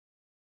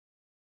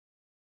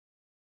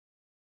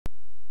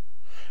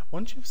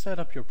Once you've set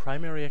up your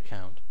primary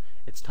account,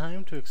 it's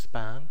time to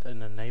expand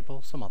and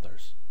enable some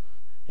others.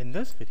 In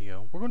this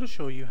video, we're going to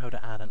show you how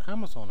to add an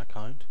Amazon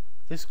account.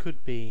 This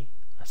could be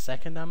a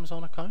second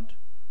Amazon account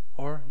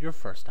or your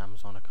first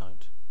Amazon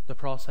account. The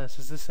process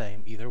is the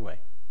same either way.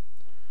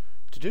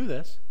 To do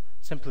this,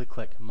 simply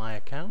click My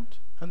Account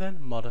and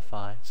then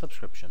Modify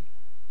Subscription.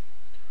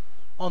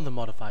 On the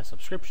Modify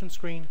Subscription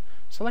screen,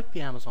 select the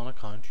Amazon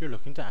account you're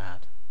looking to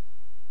add.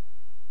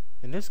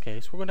 In this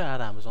case, we're going to add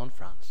Amazon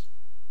France.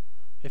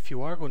 If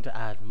you are going to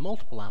add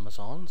multiple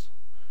Amazons,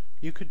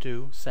 you could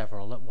do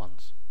several at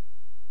once.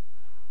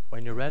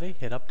 When you're ready,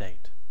 hit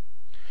Update.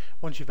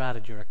 Once you've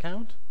added your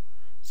account,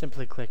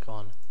 simply click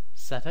on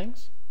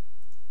Settings,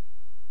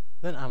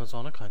 then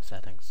Amazon Account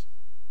Settings.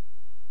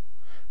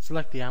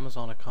 Select the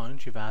Amazon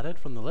account you've added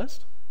from the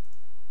list,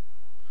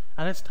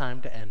 and it's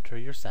time to enter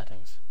your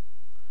settings.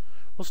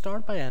 We'll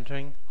start by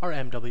entering our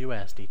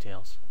MWS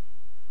details.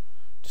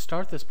 To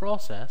start this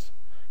process,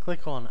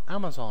 click on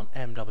Amazon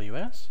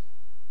MWS,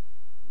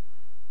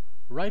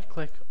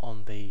 right-click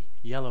on the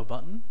yellow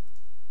button,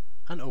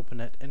 and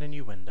open it in a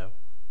new window.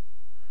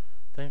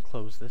 Then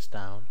close this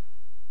down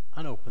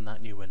and open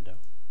that new window.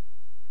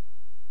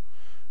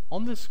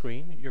 On this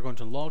screen, you're going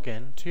to log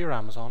in to your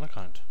Amazon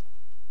account.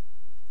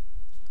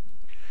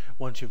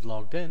 Once you've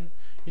logged in,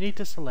 you need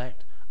to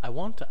select I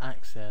want to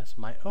access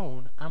my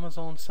own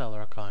Amazon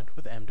seller account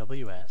with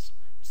MWS.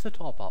 It's the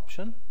top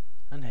option,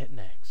 and hit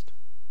Next.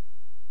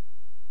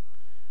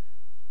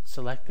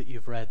 Select that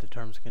you've read the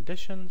terms and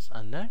conditions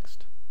and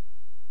Next,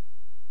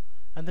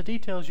 and the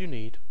details you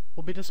need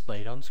will be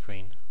displayed on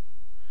screen.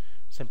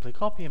 Simply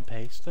copy and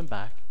paste them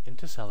back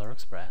into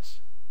SellerExpress.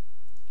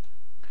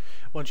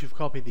 Once you've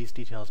copied these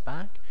details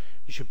back,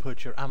 you should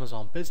put your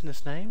Amazon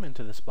business name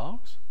into this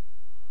box,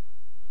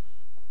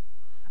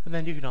 and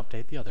then you can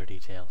update the other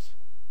details.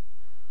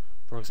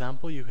 For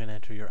example, you can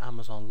enter your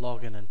Amazon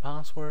login and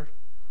password,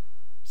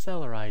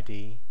 seller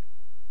ID,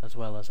 as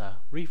well as a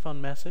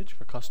refund message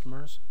for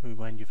customers who,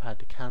 when you've had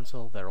to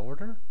cancel their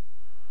order,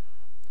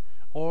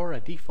 or a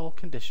default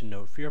condition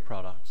note for your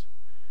products.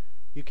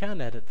 You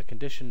can edit the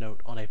condition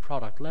note on a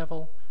product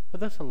level, but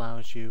this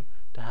allows you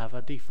to have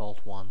a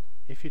default one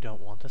if you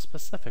don't want a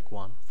specific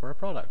one for a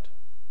product.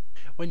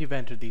 When you've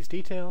entered these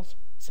details,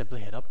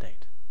 simply hit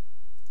Update.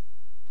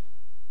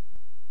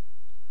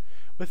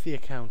 With the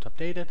account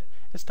updated,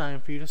 it's time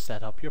for you to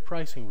set up your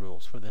pricing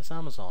rules for this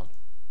Amazon.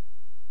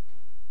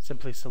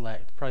 Simply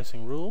select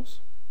Pricing Rules,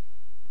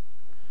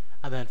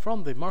 and then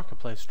from the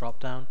Marketplace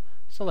drop-down,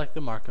 select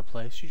the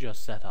marketplace you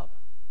just set up.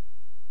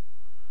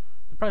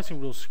 The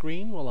Pricing Rules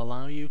screen will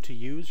allow you to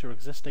use your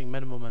existing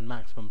minimum and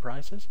maximum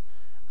prices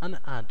and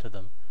add to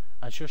them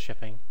as you're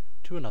shipping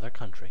to another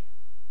country.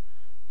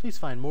 Please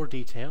find more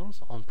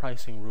details on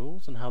pricing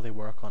rules and how they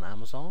work on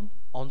Amazon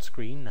on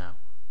screen now.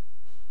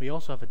 We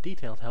also have a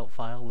detailed help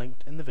file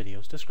linked in the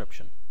video's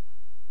description.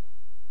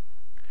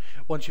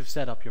 Once you've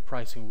set up your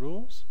pricing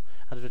rules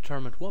and have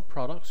determined what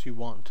products you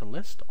want to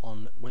list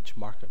on which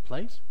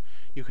marketplace,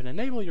 you can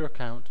enable your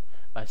account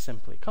by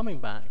simply coming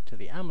back to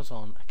the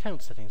Amazon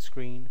account settings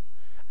screen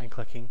and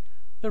clicking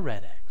the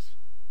red X.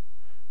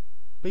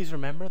 Please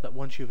remember that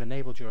once you've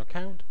enabled your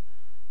account,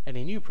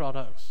 any new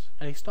products,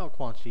 any stock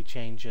quantity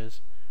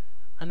changes,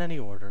 and any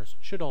orders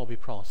should all be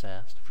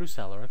processed through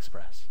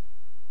SellerExpress.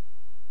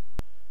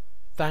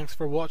 Thanks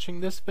for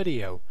watching this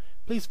video.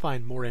 Please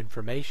find more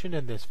information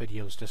in this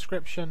video's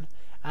description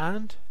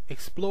and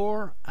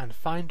explore and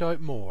find out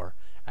more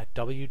at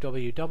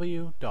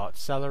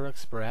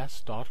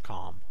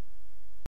www.sellerexpress.com.